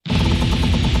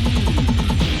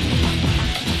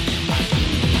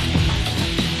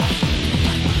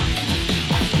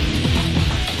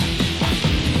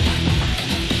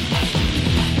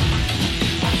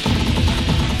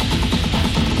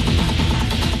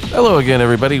Hello again,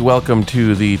 everybody. Welcome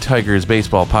to the Tigers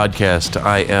Baseball Podcast.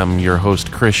 I am your host,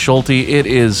 Chris Schulte.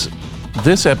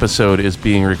 This episode is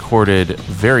being recorded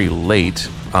very late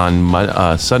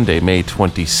on Sunday, May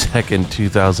 22nd,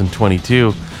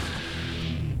 2022.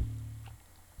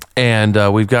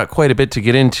 And we've got quite a bit to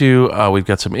get into. We've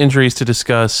got some injuries to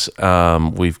discuss. I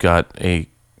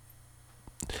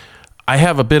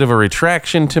have a bit of a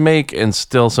retraction to make and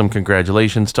still some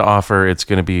congratulations to offer. It's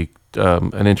going to be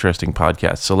an interesting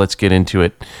podcast, so let's get into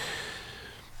it.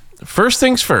 First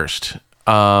things first,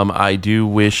 I do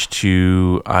wish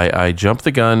to... I jumped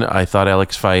the gun. I thought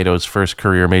Alex Faedo's first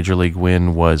career Major League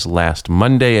win was last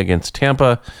Monday against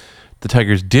Tampa. The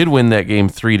Tigers did win that game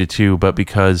 3-2, but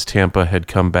because Tampa had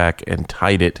come back and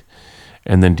tied it,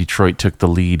 and then Detroit took the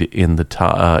lead in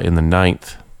the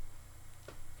ninth.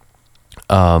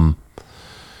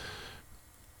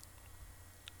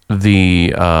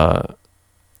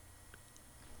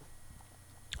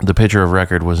 The pitcher of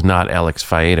record was not Alex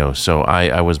Faedo, so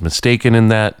I was mistaken in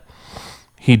that.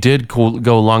 He did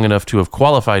go long enough to have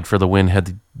qualified for the win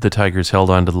had the Tigers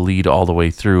held on to the lead all the way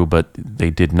through, but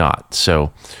they did not.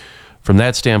 So from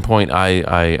that standpoint,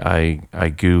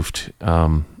 I goofed,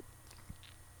 and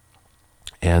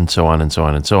so on and so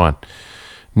on and so on.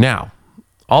 Now,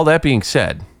 all that being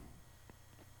said,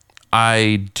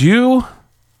 I do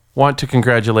want to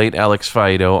congratulate Alex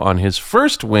Faedo on his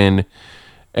first win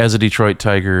as a Detroit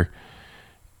Tiger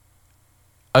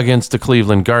against the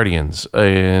Cleveland Guardians.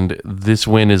 And this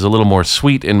win is a little more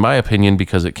sweet, in my opinion,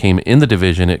 because it came in the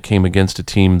division. It came against a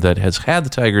team that has had the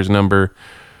Tigers number,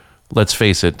 let's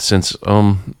face it, since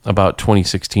about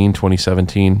 2016,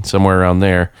 2017, somewhere around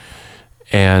there.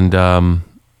 And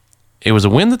it was a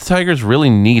win that the Tigers really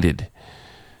needed.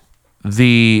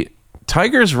 The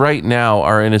Tigers right now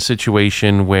are in a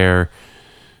situation where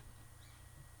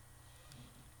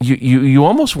you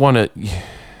almost want to...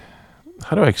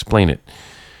 How do I explain it?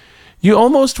 You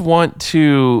almost want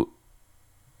to...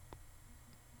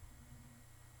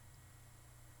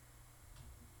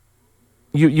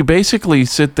 You basically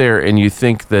sit there and you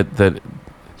think that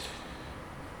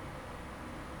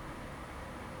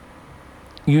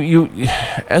you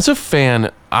as a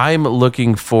fan, I'm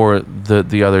looking for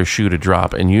the other shoe to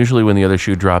drop, and usually when the other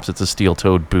shoe drops, it's a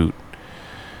steel-toed boot.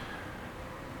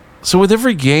 So with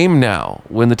every game now,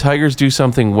 when the Tigers do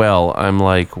something well, I'm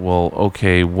like, well,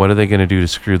 okay, what are they going to do to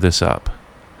screw this up?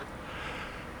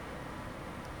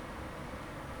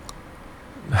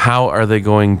 How are they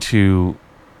going to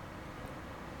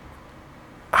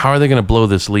blow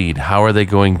this lead? How are they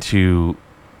going to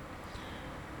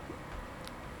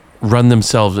run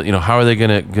themselves? How are they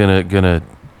gonna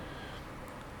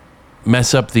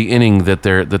mess up the inning that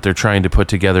they're trying to put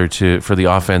together for the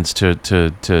offense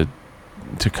to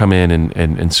come in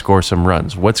and score some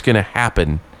runs? What's going to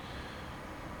happen?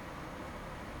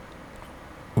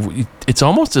 It's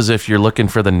almost as if you're looking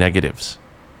for the negatives.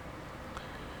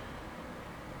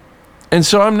 And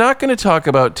so I'm not going to talk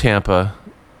about Tampa.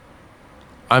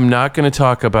 I'm not going to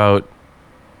talk about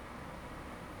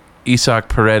Isaac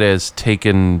Paredes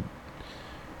taking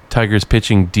Tigers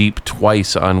pitching deep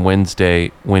twice on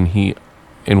Wednesday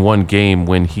in one game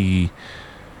when he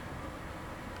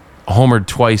homered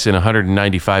twice in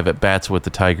 195 at bats with the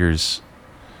Tigers.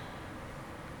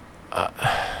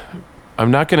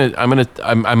 I'm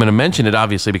gonna mention it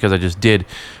obviously because I just did,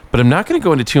 but I'm not gonna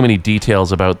go into too many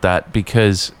details about that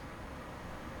because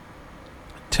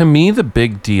to me the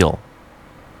big deal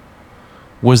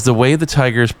was the way the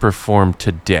Tigers performed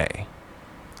today.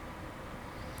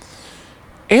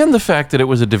 And the fact that it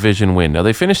was a division win. Now,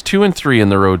 they finished 2-3 in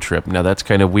the road trip. Now, that's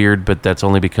kind of weird, but that's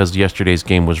only because yesterday's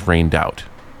game was rained out.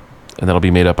 And that'll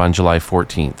be made up on July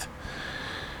 14th.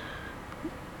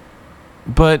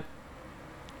 But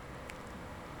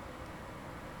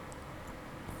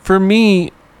for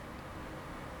me,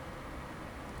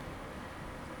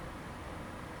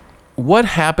 what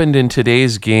happened in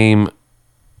today's game,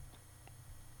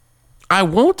 I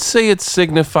won't say it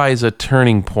signifies a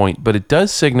turning point, but it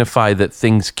does signify that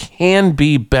things can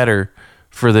be better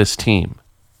for this team.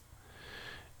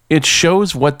 It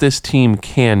shows what this team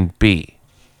can be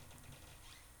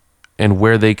and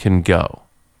where they can go.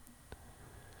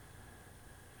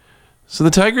 So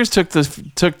the Tigers took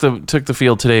the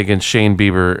field today against Shane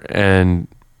Bieber, and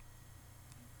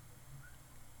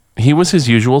he was his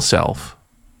usual self.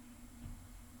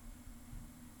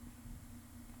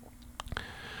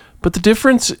 But the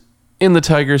difference in the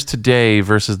Tigers today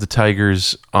versus the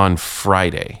Tigers on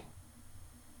Friday,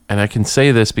 and I can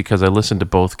say this because I listened to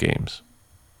both games.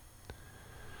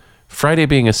 Friday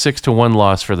being a 6-1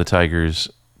 loss for the Tigers,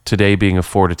 today being a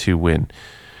 4-2 win.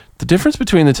 The difference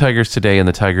between the Tigers today and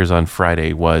the Tigers on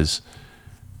Friday was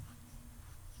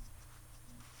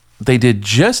they did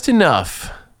just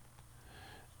enough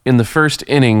in the first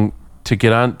inning to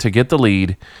get the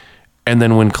lead, and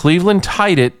then when Cleveland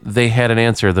tied it, they had an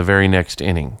answer the very next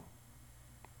inning.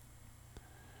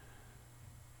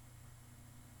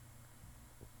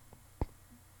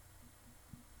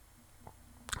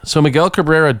 So Miguel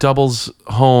Cabrera doubles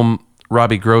home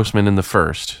Robbie Grossman in the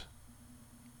first.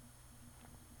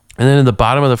 And then in the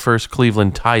bottom of the first,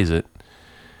 Cleveland ties it.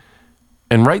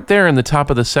 And right there in the top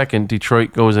of the second,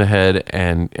 Detroit goes ahead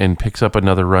and picks up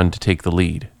another run to take the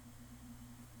lead.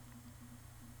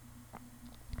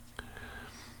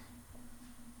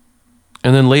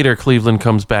 And then later, Cleveland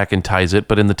comes back and ties it.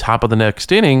 But in the top of the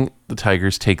next inning, the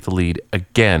Tigers take the lead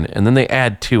again. And then they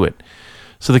add to it.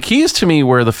 So the keys to me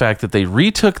were the fact that they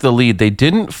retook the lead. They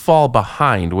didn't fall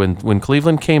behind. When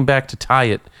Cleveland came back to tie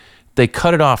it, they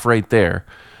cut it off right there.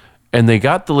 And they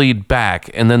got the lead back,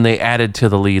 and then they added to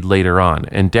the lead later on.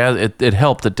 And it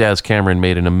helped that Daz Cameron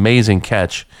made an amazing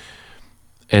catch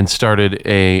and started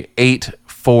a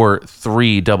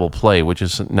 8-4-3 double play, which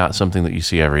is not something that you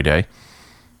see every day.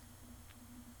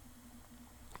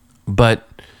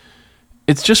 But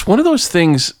it's just one of those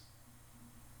things,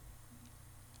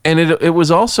 and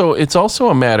it's also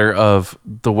a matter of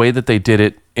the way that they did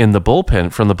it in the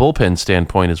bullpen, from the bullpen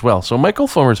standpoint as well. So Michael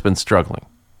Fulmer's been struggling.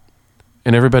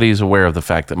 And everybody is aware of the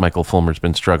fact that Michael Fulmer's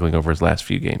been struggling over his last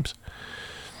few games.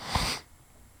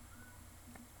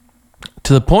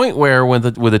 To the point where with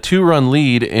a 2-run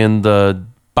lead in the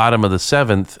bottom of the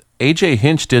 7th, A.J.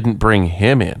 Hinch didn't bring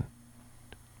him in.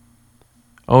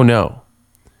 Oh, no.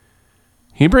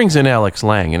 He brings in Alex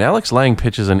Lang, and Alex Lang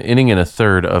pitches an inning and a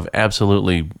third of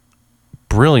absolutely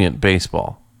brilliant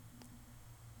baseball.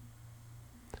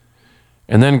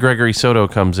 And then Gregory Soto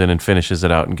comes in and finishes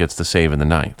it out and gets the save in the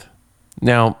 9th.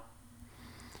 Now,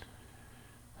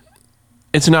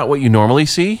 it's not what you normally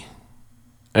see,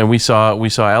 and we saw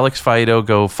Alex Faedo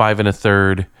go 5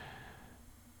 1/3,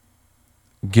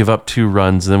 give up 2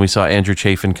 runs, and then we saw Andrew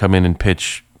Chafin come in and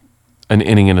pitch an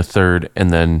inning and a third,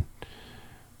 and then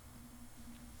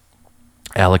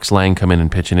Alex Lang come in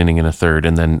and pitch an inning and a third,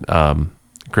 and then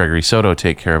Gregory Soto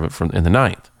take care of it in the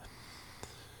 9th.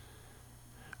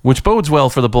 Which bodes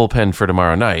well for the bullpen for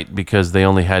tomorrow night, because they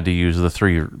only had to use the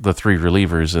three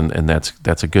relievers, and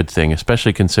that's a good thing,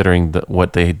 especially considering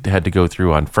what they had to go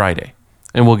through on Friday.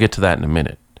 And we'll get to that in a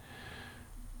minute.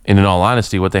 And in all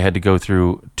honesty, what they had to go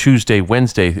through Tuesday,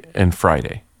 Wednesday, and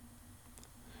Friday.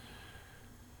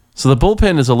 So the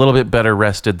bullpen is a little bit better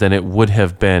rested than it would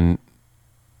have been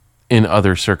in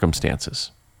other circumstances.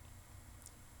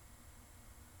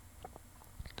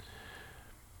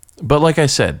 But like I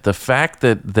said, the fact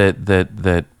that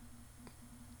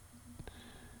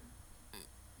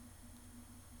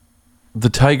the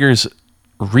Tigers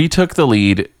retook the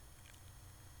lead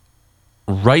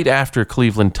right after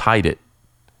Cleveland tied it,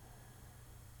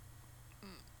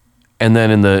 and then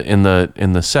in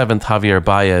the 7th, Javier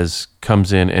Baez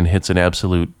comes in and hits an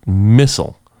absolute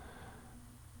missile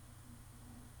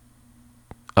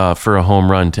for a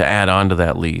home run to add on to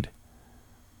that lead.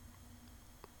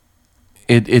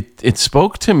 It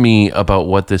spoke to me about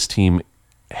what this team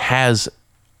has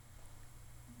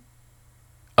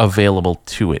available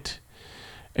to it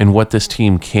and what this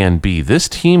team can be. This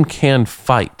team can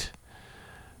fight.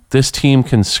 This team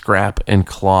can scrap and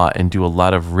claw and do a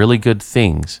lot of really good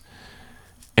things.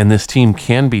 And this team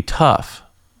can be tough.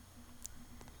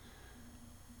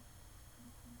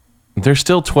 They're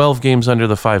still 12 games under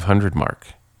the 500 mark.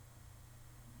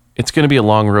 It's going to be a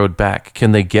long road back.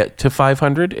 Can they get to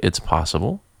 500? It's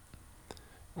possible.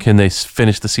 Can they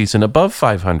finish the season above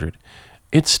 500?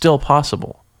 It's still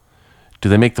possible. Do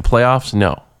they make the playoffs?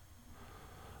 No.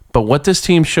 But what this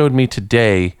team showed me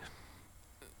today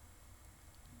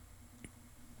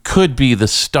could be the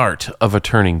start of a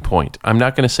turning point. I'm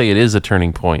not going to say it is a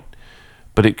turning point,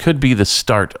 but it could be the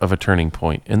start of a turning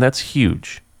point, and that's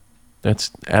huge.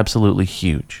 That's absolutely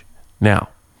huge. Now,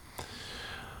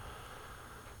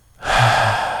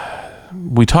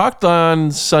 we talked on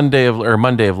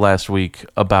Monday of last week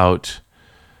about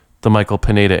the Michael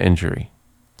Pineda injury.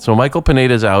 So Michael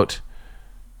Pineda's out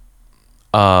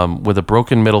with a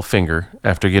broken middle finger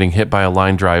after getting hit by a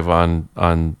line drive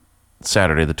on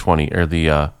Saturday the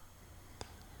 14th.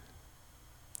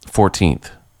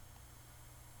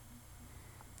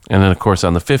 And then, of course,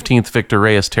 on the 15th, Victor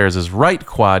Reyes tears his right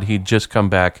quad. He'd just come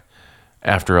back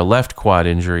after a left quad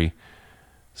injury.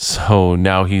 So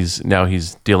now he's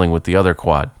dealing with the other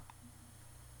quad.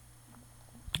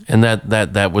 And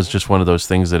that was just one of those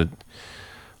things that it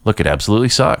absolutely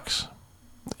sucks.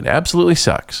 It absolutely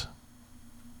sucks.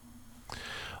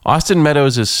 Austin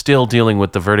Meadows is still dealing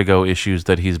with the vertigo issues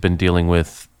that he's been dealing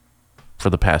with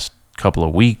for the past couple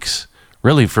of weeks,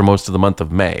 really for most of the month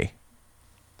of May.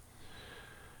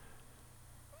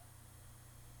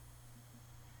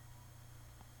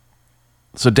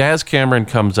 So Daz Cameron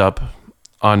comes up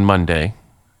on Monday.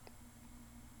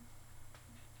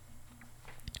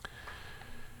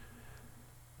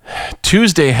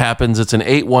 Tuesday happens. It's an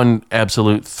 8-1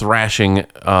 absolute thrashing.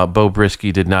 Bo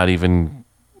Brisky did not even...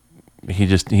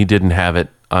 He didn't have it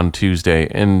on Tuesday,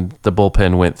 and the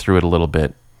bullpen went through it a little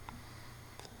bit.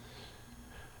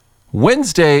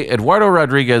 Wednesday, Eduardo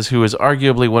Rodriguez, who is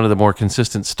arguably one of the more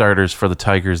consistent starters for the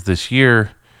Tigers this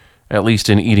year, at least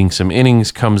in eating some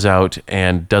innings, comes out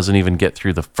and doesn't even get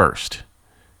through the first.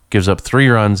 Gives up 3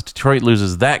 runs. Detroit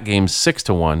loses that game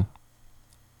 6-1.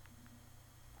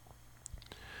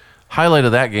 Highlight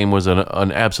of that game was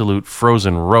an absolute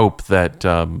frozen rope that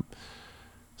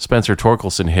Spencer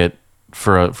Torkelson hit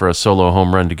for a solo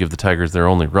home run to give the Tigers their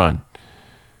only run.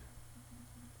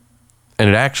 And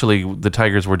it actually, the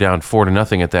Tigers were down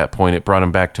 4-0 at that point. It brought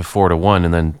them back to 4-1,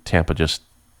 and then Tampa just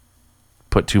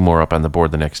put 2 more up on the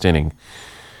board the next inning.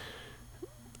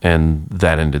 And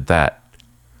that ended that.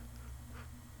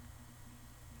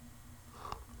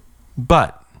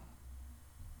 But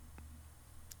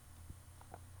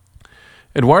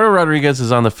Eduardo Rodriguez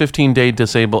is on the 15-day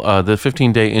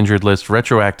injured list,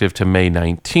 retroactive to May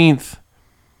 19th,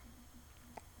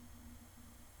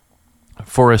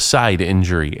 for a side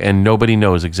injury, and nobody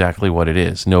knows exactly what it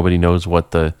is. Nobody knows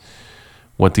what the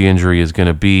injury is going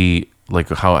to be, like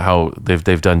how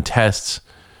they've done tests.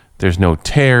 There's no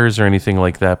tears or anything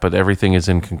like that, but everything is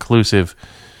inconclusive.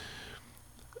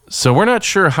 So we're not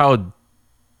sure how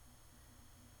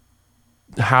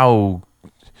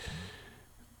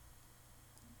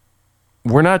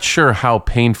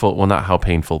painful, well, not how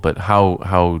painful, but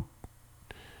how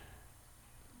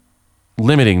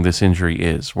limiting this injury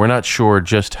is. We're not sure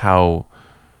just how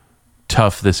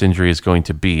tough this injury is going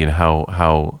to be and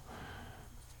how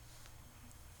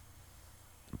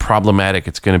problematic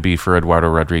it's going to be for Eduardo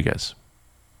Rodriguez.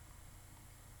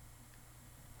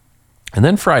 And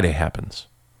then Friday happens.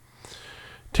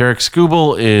 Tarik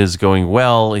Skubal is going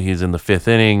well. He's in the 5th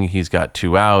inning. He's got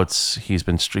 2 outs. He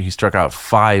struck out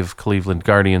 5 Cleveland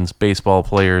Guardians baseball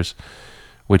players,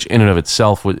 which in and of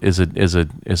itself is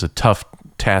a tough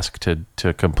task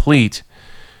to complete.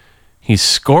 He's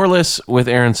scoreless with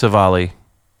Aaron Savali,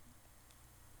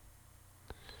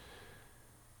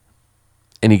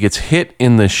 and he gets hit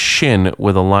in the shin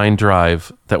with a line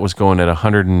drive that was going at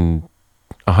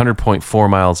 100.4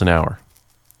 miles an hour.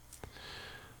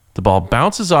 The ball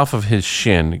bounces off of his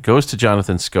shin, goes to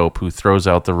Jonathan Schoop, who throws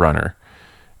out the runner,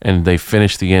 and they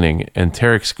finish the inning, and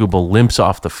Tarik Skubal limps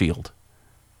off the field.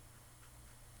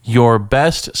 Your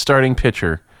best starting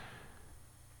pitcher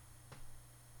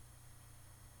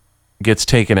gets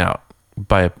taken out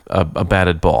by a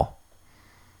batted ball.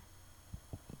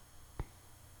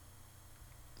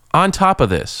 On top of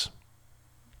this,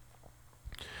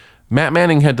 Matt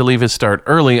Manning had to leave his start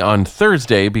early on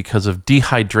Thursday because of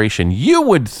dehydration. You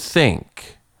would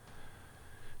think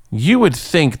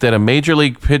that a major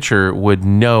league pitcher would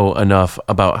know enough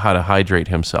about how to hydrate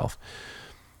himself.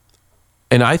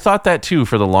 And I thought that too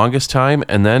for the longest time.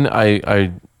 And then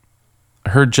I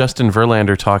heard Justin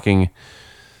Verlander talking,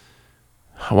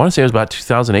 I want to say it was about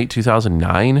 2008,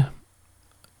 2009,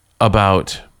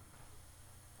 about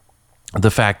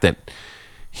the fact that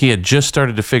he had just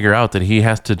started to figure out that he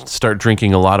has to start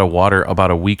drinking a lot of water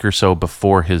about a week or so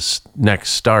before his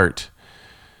next start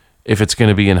if it's going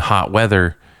to be in hot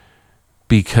weather,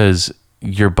 because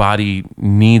your body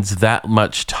needs that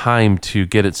much time to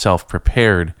get itself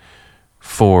prepared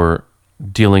for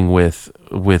dealing with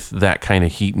that kind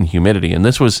of heat and humidity. And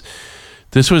this was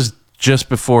just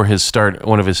before his start,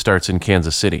 one of his starts in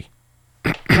Kansas City.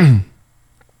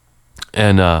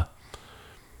 And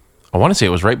I want to say it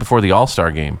was right before the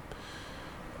All-Star game.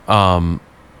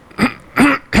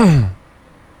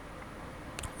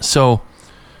 So,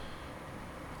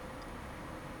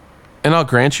 and I'll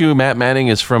grant you, Matt Manning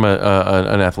is from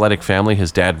an athletic family.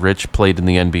 His dad, Rich, played in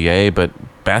the NBA, but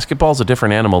basketball is a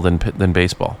different animal than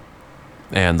baseball.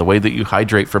 And the way that you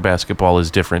hydrate for basketball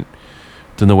is different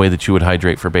than the way that you would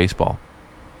hydrate for baseball.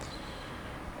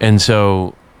 And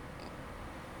so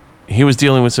he was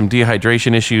dealing with some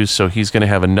dehydration issues, so he's going to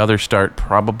have another start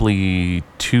probably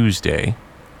Tuesday.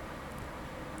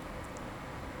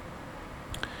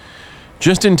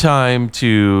 Just in time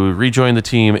to rejoin the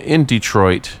team in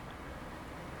Detroit,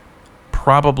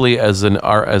 probably as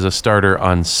a starter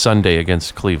on Sunday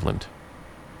against Cleveland.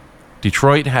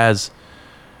 Detroit has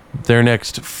their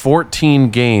next 14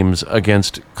 games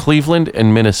against Cleveland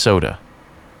and Minnesota.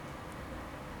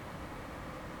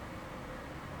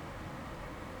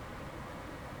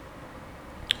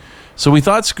 So we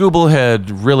thought Skubal had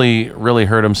really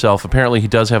hurt himself. Apparently he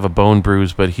does have a bone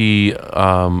bruise, but he,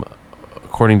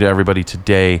 according to everybody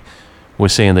today,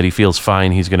 was saying that he feels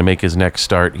fine. He's going to make his next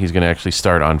start. He's going to actually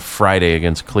start on Friday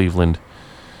against Cleveland,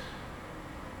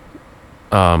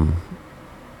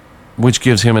 which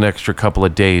gives him an extra couple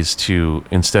of days to,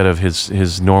 instead of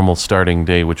his normal starting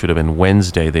day, which would have been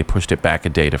Wednesday, they pushed it back a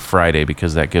day to Friday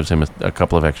because that gives him a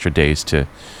couple of extra days to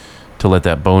let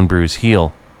that bone bruise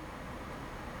heal.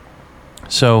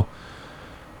 So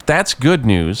that's good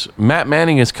news. Matt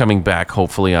Manning is coming back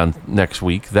hopefully on next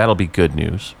week. That'll be good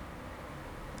news.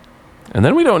 And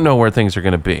then we don't know where things are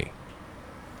going to be.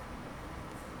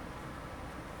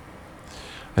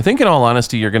 I think in all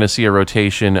honesty, you're going to see a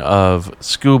rotation of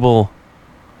Skubal,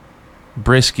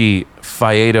 Brisky,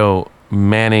 Faedo,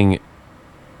 Manning,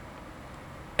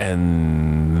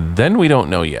 and then we don't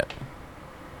know yet.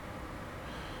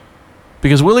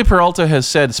 Because Willie Peralta has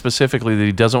said specifically that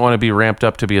he doesn't want to be ramped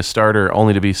up to be a starter,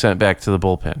 only to be sent back to the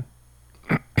bullpen.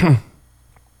 And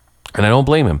I don't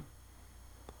blame him.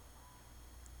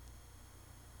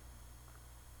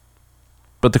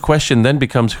 But the question then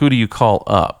becomes, who do you call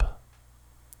up?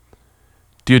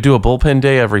 Do you do a bullpen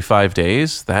day every 5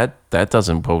 days? That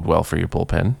doesn't bode well for your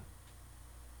bullpen.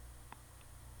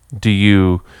 Do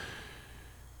you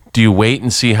wait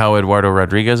and see how Eduardo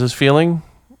Rodriguez is feeling?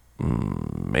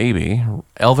 Maybe.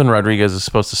 Elvin Rodriguez is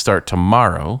supposed to start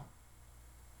tomorrow,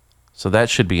 so that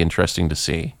should be interesting to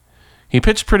see. He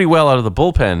pitched pretty well out of the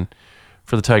bullpen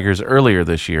for the Tigers earlier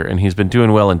this year, and he's been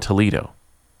doing well in Toledo.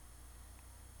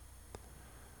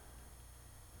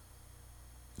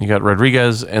 You got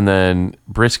Rodriguez and then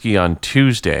Brisky on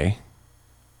Tuesday.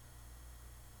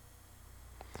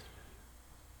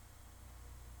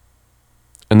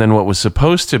 And then what was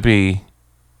supposed to be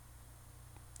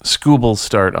Skubal's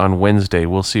start on Wednesday,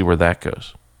 we'll see where that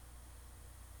goes.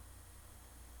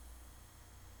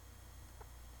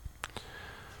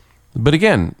 But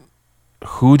again,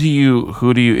 who do you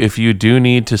if you do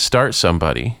need to start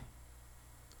somebody,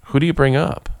 who do you bring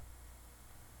up?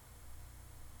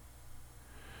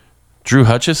 Drew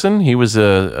Hutchison, he was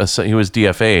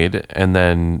DFA'd and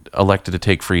then elected to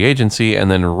take free agency and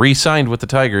then re-signed with the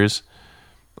Tigers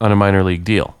on a minor league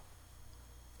deal.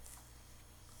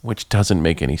 Which doesn't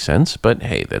make any sense, but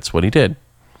hey, that's what he did.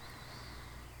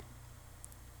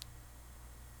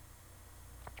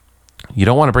 You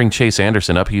don't want to bring Chase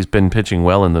Anderson up. He's been pitching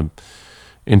well in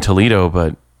Toledo,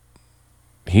 but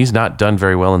he's not done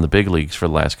very well in the big leagues for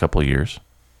the last couple of years.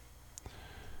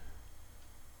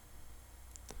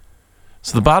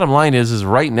 So the bottom line is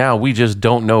right now we just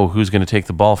don't know who's going to take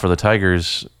the ball for the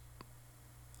Tigers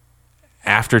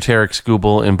after Tarek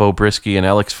Skubal and Bo Brisky and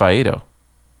Alex Faedo.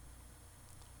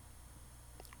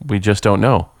 We just don't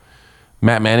know.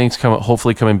 Matt Manning's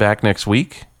hopefully coming back next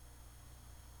week.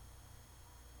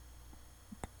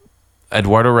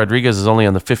 Eduardo Rodriguez is only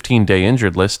on the 15-day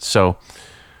injured list, so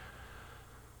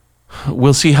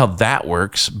we'll see how that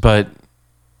works.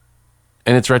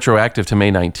 And it's retroactive to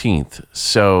May 19th,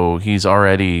 so he's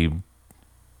already,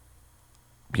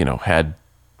 had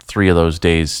 3 of those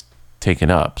days taken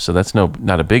up. So that's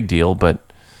not a big deal, but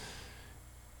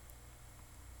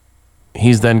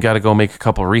he's then got to go make a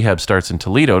couple rehab starts in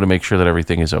Toledo to make sure that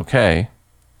everything is okay.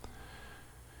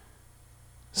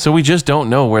 So we just don't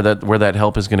know where that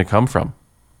help is going to come from.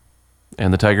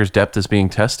 And the Tigers' depth is being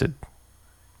tested.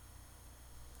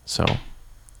 So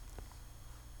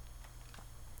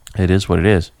it is what it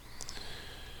is.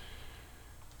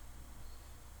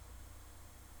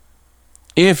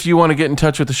 If you want to get in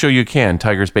touch with the show, you can.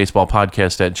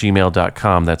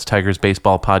 TigersBaseballPodcast@gmail.com. That's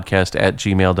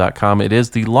TigersBaseballPodcast@gmail.com. It is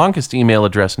the longest email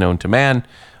address known to man.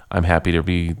 I'm happy to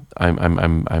be.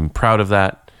 I'm proud of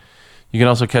that. You can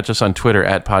also catch us on Twitter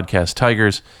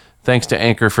 @PodcastTigers. Thanks to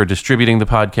Anchor for distributing the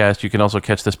podcast. You can also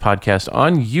catch this podcast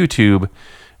on YouTube,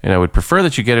 and I would prefer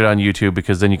that you get it on YouTube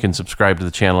because then you can subscribe to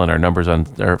the channel and our numbers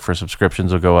for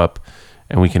subscriptions will go up,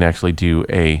 and we can actually do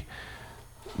a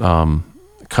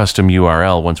custom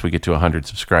URL once we get to 100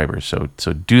 subscribers. So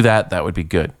do that. That would be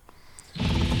good.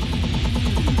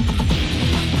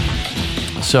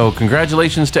 So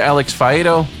congratulations to Alex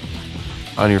Faedo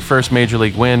on your first Major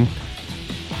League win.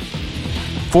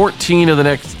 14 of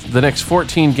the next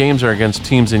 14 games are against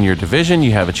teams in your division.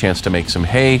 You have a chance to make some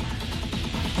hay.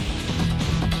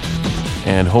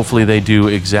 And hopefully they do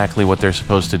exactly what they're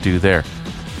supposed to do there.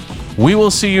 We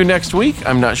will see you next week.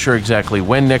 I'm not sure exactly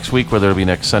when next week, whether it'll be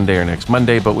next Sunday or next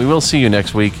Monday, but we will see you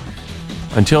next week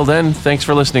Until then, thanks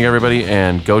for listening, everybody,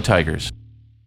 and go Tigers.